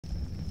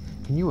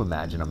Can you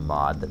imagine a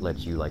mod that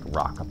lets you, like,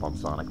 rock up on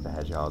Sonic the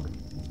Hedgehog?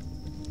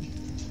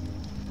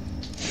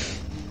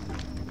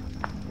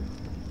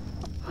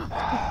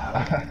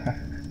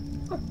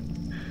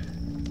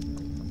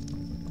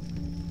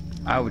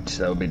 I would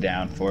so be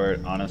down for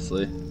it,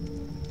 honestly.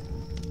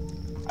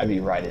 I'd be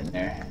right in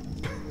there.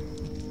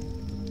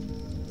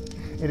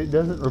 And it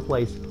doesn't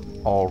replace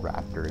all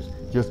raptors,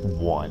 just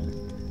one.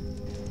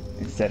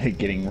 Instead of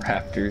getting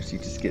raptors, you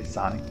just get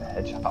Sonic the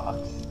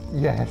Hedgehogs.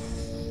 Yes.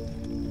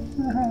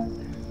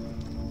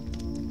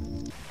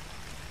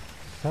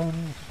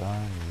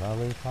 Sunshine,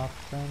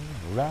 lollipops, and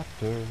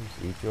raptors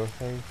eat your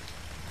face.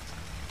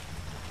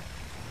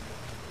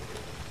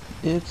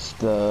 It's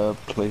the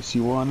place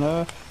you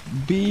wanna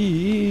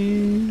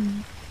be.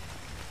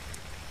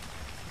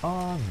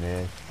 On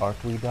this Ark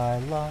we die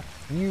lots,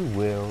 you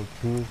will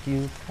too if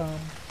you come,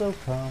 so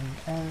come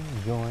and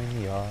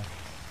join the Ark.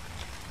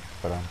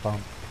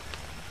 Ba-dum-bum.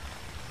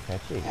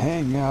 Catchy.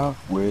 Hang out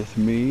with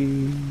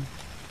me.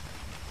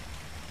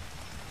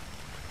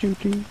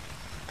 Doo-doo.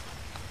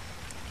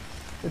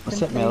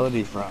 What's that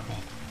melody from?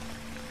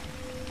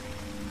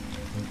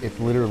 It's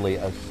literally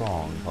a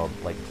song called,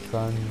 like,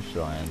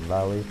 Sunshine,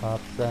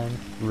 Lollipops, and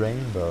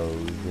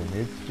Rainbows, and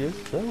it's just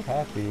so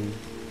happy.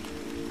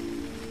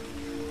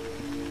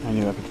 I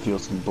knew I could feel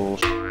some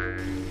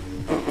bullshit.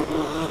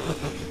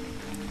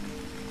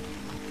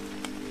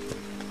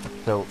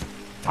 So,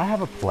 I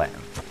have a plan.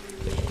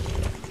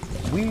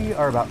 We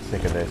are about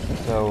sick of this,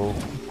 so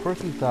of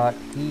course he thought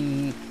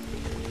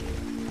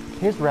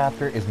his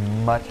raptor is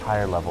much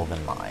higher level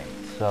than mine,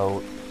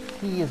 so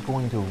he is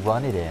going to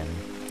run it in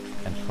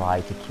and try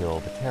to kill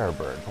the terror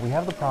bird. But we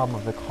have the problem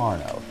of the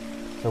Carno.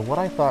 So what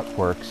I thought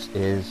works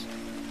is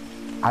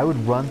I would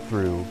run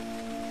through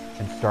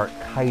and start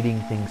kiting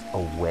things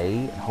away,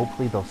 and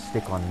hopefully they'll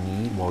stick on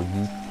me while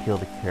you kill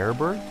the terror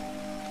bird.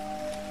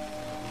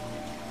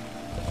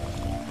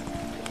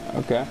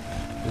 Okay.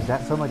 Does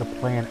that sound like a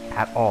plan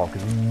at all?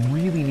 Because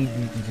we really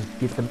need to just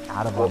get them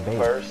out of our base.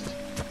 First,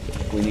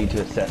 we need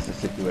to assess the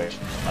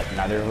situation. Like,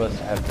 neither of us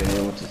have been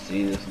able to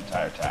see this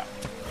entire time.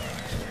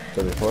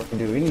 So before we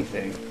do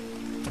anything,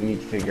 we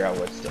need to figure out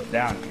what's still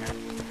down here.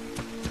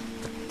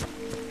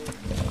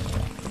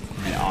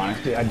 And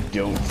honestly, I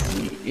don't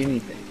see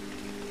anything.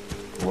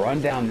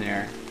 Run down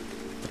there,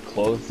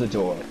 close the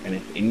door, and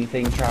if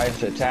anything tries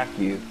to attack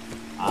you,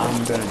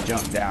 I'm gonna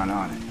jump down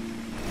on it.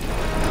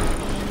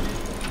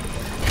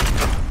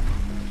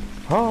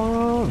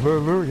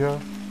 Hallelujah.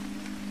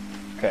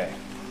 Okay.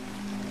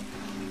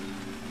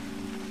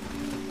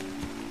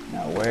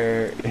 Now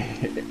where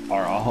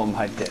are all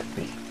my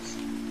deadbeats?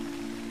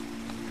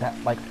 That,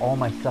 like, all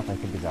my stuff I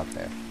think is out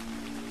there.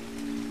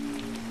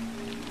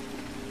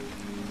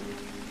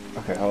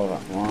 Okay, hold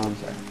on one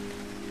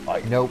second.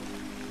 Like, Nope.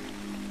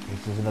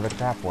 This is another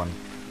crap one.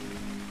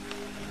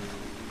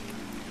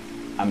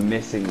 I'm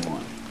missing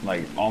one.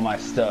 Like, all my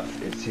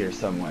stuff is here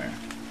somewhere.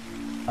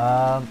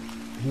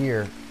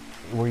 Here.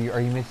 Are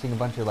you missing a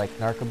bunch of, like,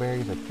 narco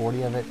berries, like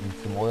 40 of it, and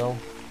some oil?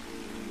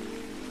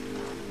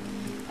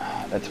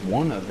 That's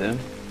one of them.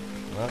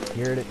 Well,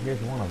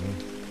 here's one of them.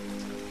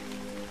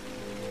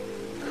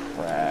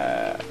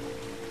 Crap.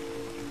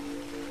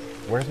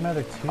 Where's my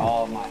other two?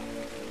 All my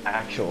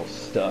actual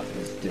stuff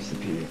has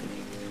disappeared.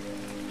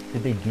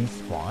 Did they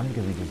despawn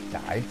because we just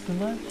died so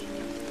much?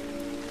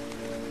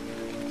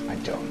 I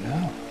don't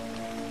know.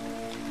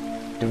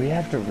 Do we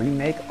have to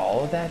remake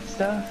all of that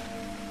stuff?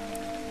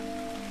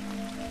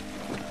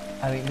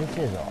 I mean, this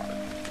is Ark.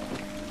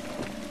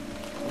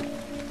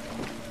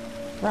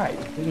 Right,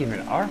 but even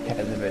Ark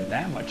hasn't been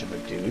that much of a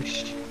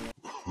douche.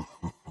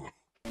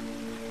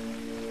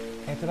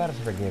 It's about as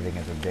forgiving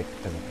as a dick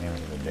as a hammer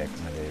is a dick,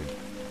 my dude.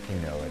 You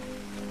know it.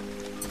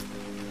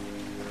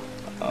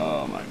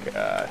 Oh my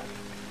god.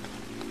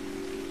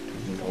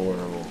 This is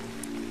horrible.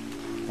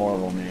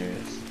 Horrible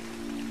news.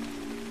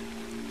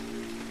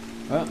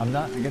 Well, I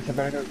guess I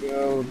better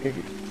go get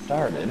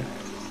started.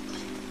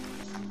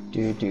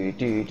 Do.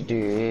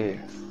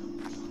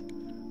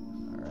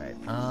 Alright,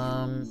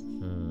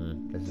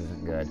 this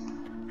isn't good.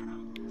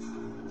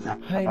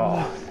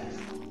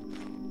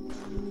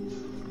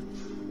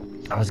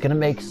 I was gonna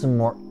make some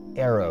more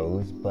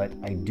arrows, but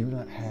I do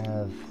not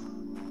have...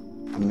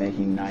 I'm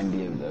making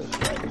 90 of those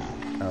right now.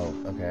 Oh,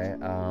 okay,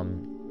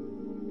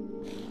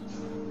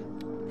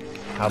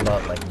 how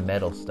about, like,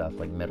 metal stuff,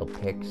 like metal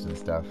picks and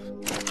stuff?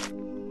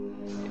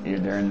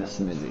 They're in the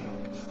smithy.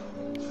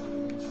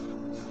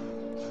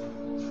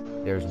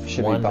 There's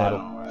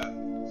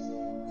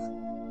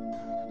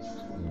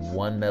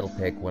one metal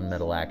pick, one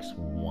metal axe,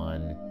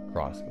 one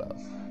crossbow.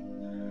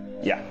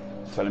 Yeah,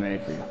 that's what I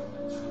made for you.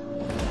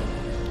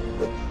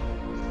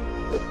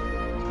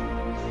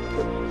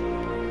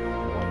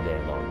 One day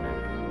long neck.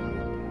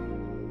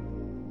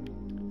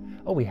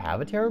 Oh, we have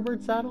a terror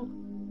bird saddle?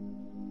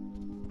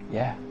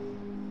 Yeah.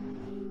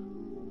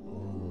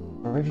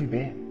 Where have you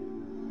been?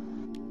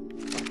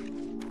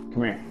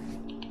 Come here.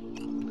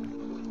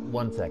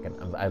 1 second,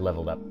 I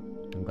leveled up.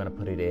 I'm gonna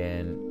put it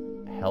in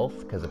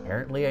health, because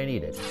apparently I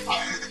need it.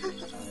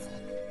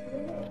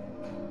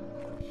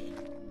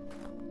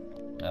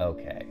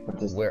 Okay. But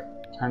just Where?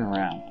 turn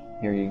around.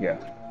 Here you go.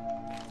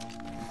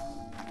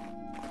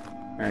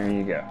 There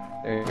you go.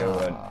 There you go,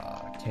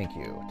 bud. Thank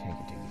you.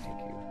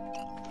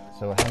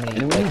 So how many?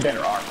 And we need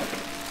better armor.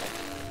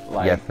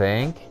 Like, You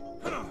think?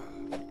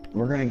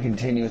 we're gonna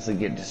continuously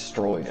get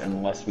destroyed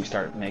unless we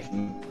start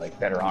making like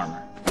better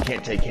armor. We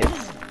can't take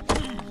hits.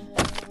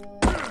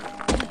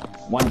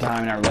 One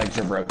time and our legs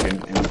are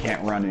broken and we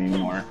can't run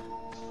anymore.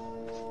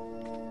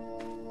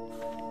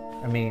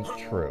 I mean,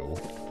 true.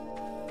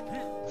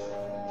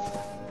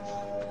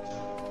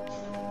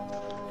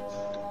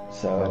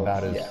 So We're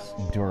about as yeah.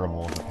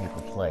 durable as a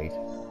paper plate.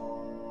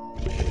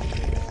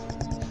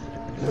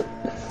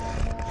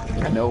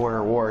 I know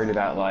we're worried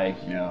about like,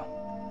 you know,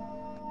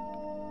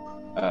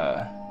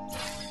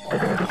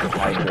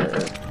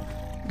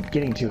 like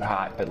getting too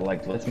hot, but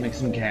like let's make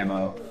some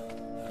camo.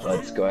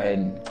 Let's go ahead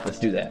and let's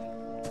do that.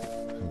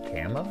 Some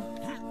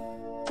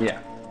camo? Yeah,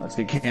 let's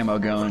get camo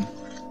going.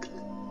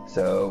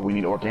 So we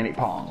need organic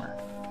polymer,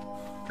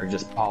 or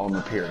just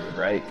polymer period,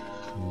 right?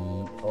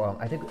 Well,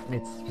 I think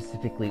it's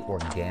specifically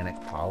organic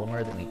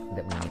polymer that we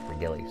need for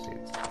ghillie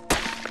suits.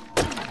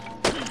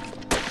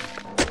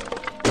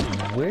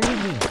 Where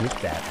did we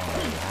get that on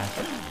our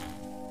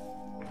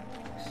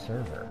last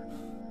server?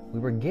 We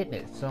were getting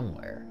it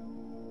somewhere.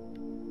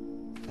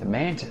 The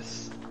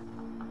mantis.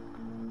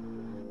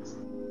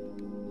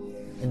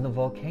 In the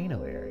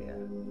volcano area.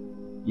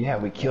 Yeah,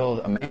 we killed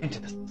a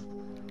mantis.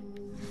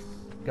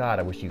 God,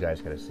 I wish you guys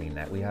could have seen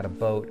that. We had a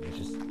boat. It was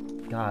just...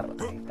 God,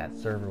 that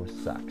server was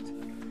sucked.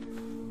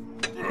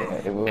 Yeah,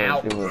 it was.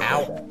 Ow, It was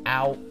ow, bad.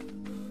 ow.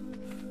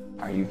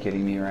 Are you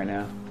kidding me right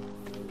now?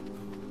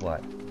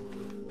 What?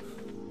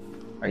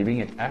 Are you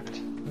being attacked?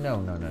 No.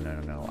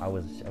 I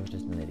was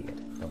just an idiot.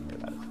 Don't worry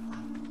about it.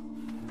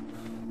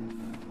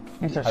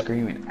 You start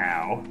screaming,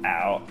 ow,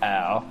 ow,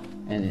 ow,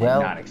 and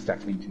Well- not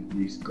expect me to at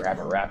least grab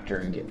a raptor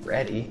and get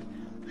ready.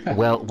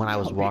 Well, when I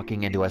was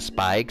walking into a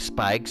spike,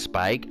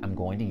 I'm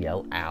going to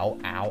yell, ow,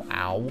 ow,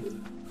 ow.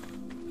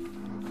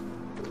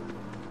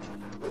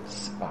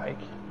 Spike.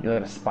 You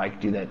let a spike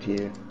do that to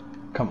you?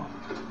 Come on.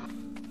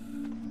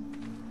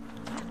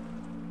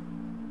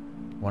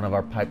 One of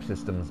our pipe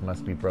systems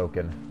must be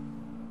broken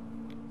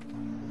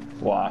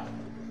Why?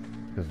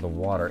 because the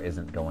water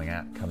isn't coming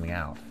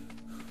out.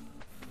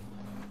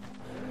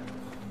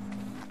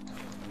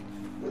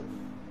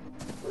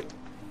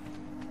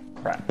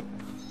 Crap.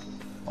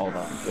 Hold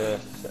on just a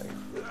second.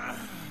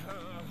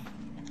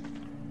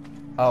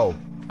 Oh,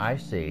 I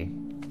see.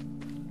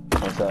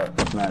 What's up?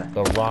 What's the matter?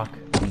 The rock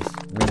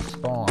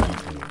respawned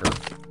here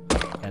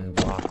and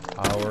blocked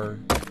our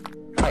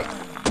pipe.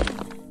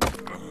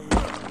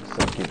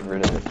 So get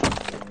rid of it.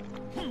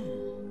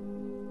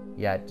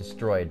 Yeah, it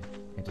destroyed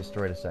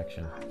a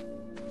section.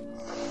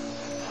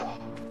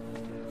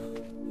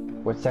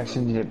 What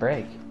section did it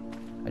break?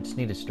 I just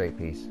need a straight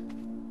piece.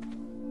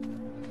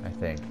 I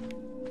think.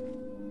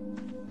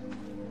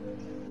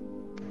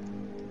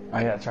 Oh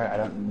yeah, that's right. I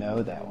don't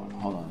know that one.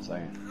 Hold on a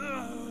second.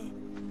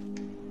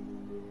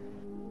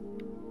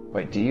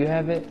 Wait, do you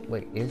have it?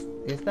 Wait, is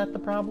that the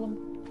problem?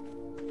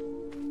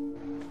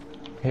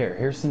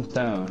 Here's some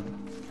stone,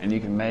 and you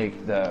can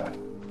make the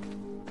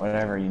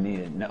whatever you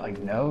needed. No, like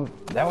no,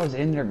 that was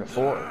in there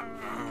before.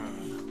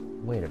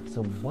 Wait,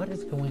 so what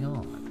is going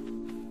on?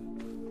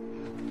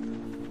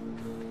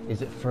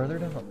 Is it further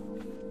down the...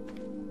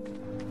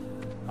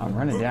 I'm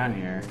running down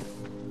here.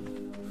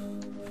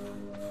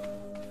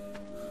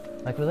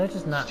 Like, was that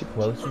just not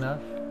close enough?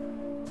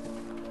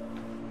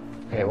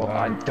 Okay, well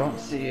I don't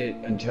see it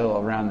until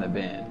around the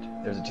bend.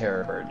 There's a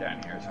terror bird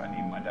down here, so I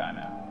need my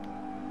dino.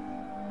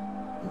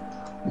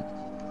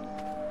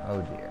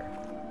 Oh dear.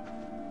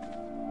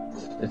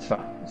 It's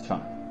fine. It's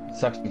fine. It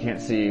sucks you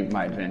can't see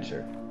my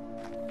adventure.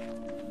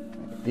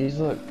 These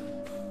look.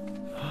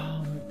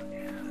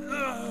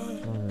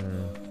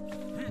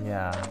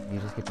 Yeah, you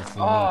just get to see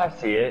Oh, I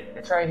see it.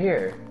 It's right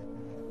here.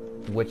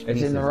 which It's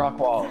piece in the is- rock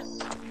walls,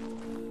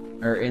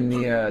 or in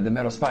the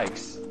metal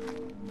spikes.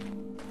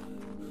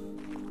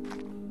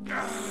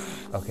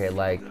 Okay,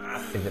 like,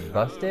 is it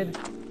busted?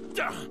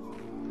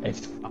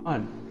 It's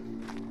gone.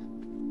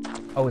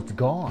 Oh, it's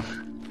gone.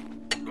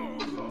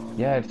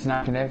 Yeah, it's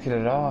not connected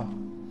at all.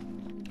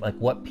 Like,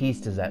 what piece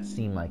does that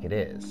seem like it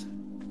is?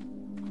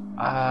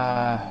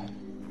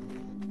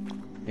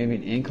 Maybe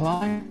an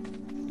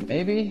incline?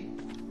 Maybe?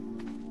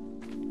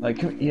 Like,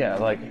 yeah,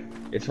 like,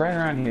 it's right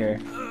around here.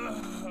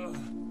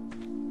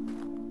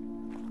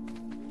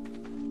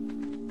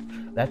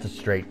 That's a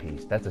straight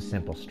piece. That's a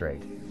simple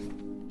straight.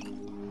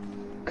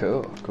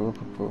 Cool.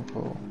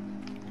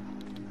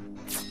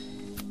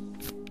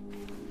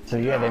 So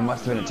yeah, they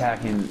must have been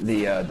attacking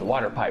the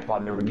water pipe while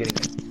they were getting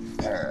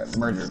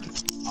murdered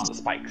on the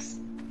spikes.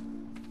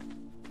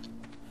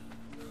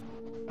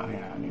 Oh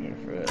yeah, I need it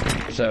for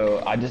that.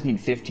 So I just need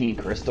 15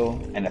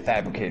 crystal, and the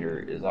fabricator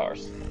is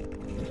ours.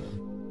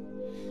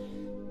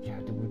 Yeah,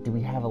 do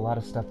we have a lot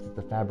of stuff that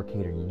the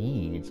fabricator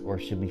needs, or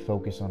should we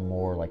focus on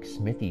more, like,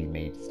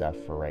 smithy-made stuff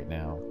for right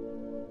now?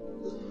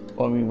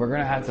 Well, I mean, we're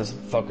gonna have to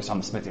focus on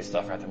the smithy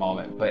stuff at the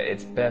moment, but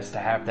it's best to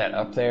have that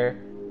up there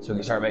so we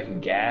can start making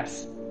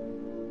gas.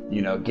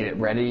 You know, get it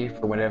ready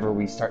for whenever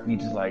we need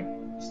to like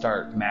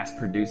start mass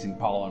producing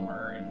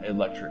polymer and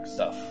electric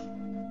stuff.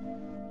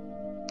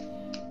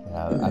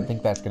 I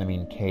think that's going to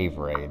mean cave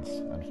raids,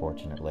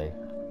 unfortunately.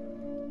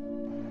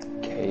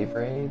 Cave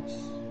raids?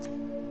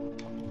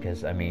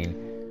 Because, I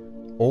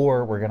mean,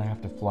 or we're going to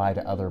have to fly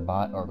to other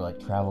or like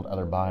travel to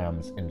other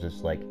biomes and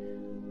just like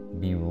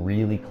be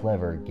really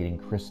clever getting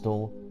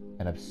crystal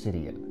and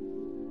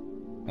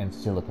obsidian and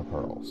silica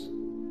pearls.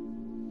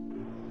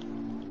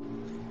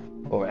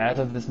 Well, as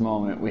of this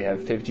moment, we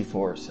have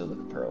 54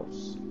 silica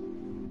pearls.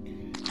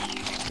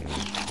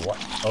 What?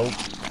 Oh,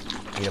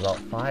 need about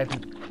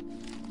 5.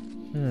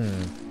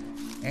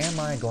 Am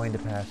I going to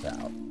pass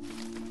out?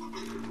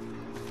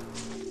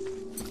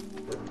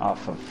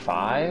 Off of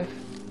 5?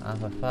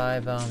 Off of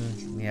 5,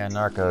 yeah,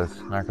 narco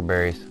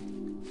berries.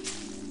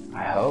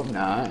 I hope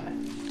not.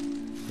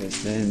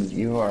 Because then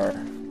you are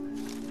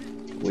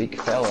a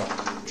weak fella.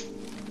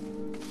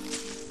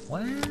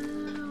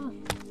 Well,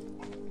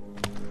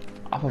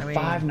 Off of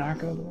 5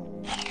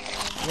 narco?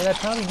 Yeah, that's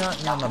probably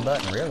not on my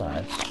butt in real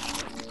life.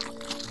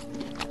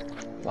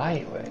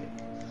 Lightweight.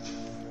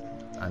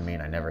 I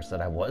mean, I never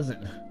said I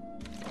wasn't.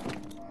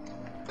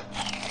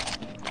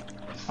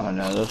 I don't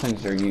know, those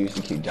things are used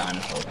to keep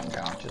dinosaurs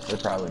unconscious. They're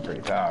probably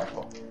pretty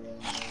powerful.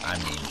 I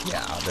mean,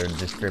 yeah, their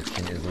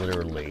description is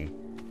literally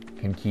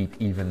can keep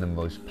even the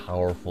most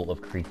powerful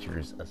of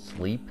creatures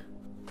asleep.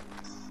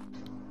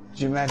 Could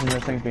you imagine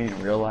those things being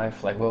in real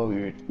life? Like, well,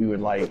 we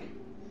would like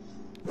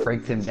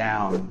break them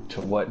down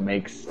to what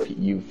makes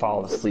you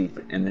fall asleep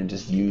and then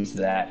just use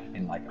that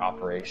in like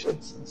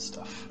operations and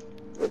stuff.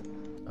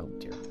 Oh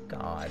dear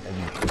God, I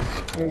mean,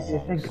 Crazy to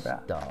think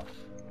about. Stuff.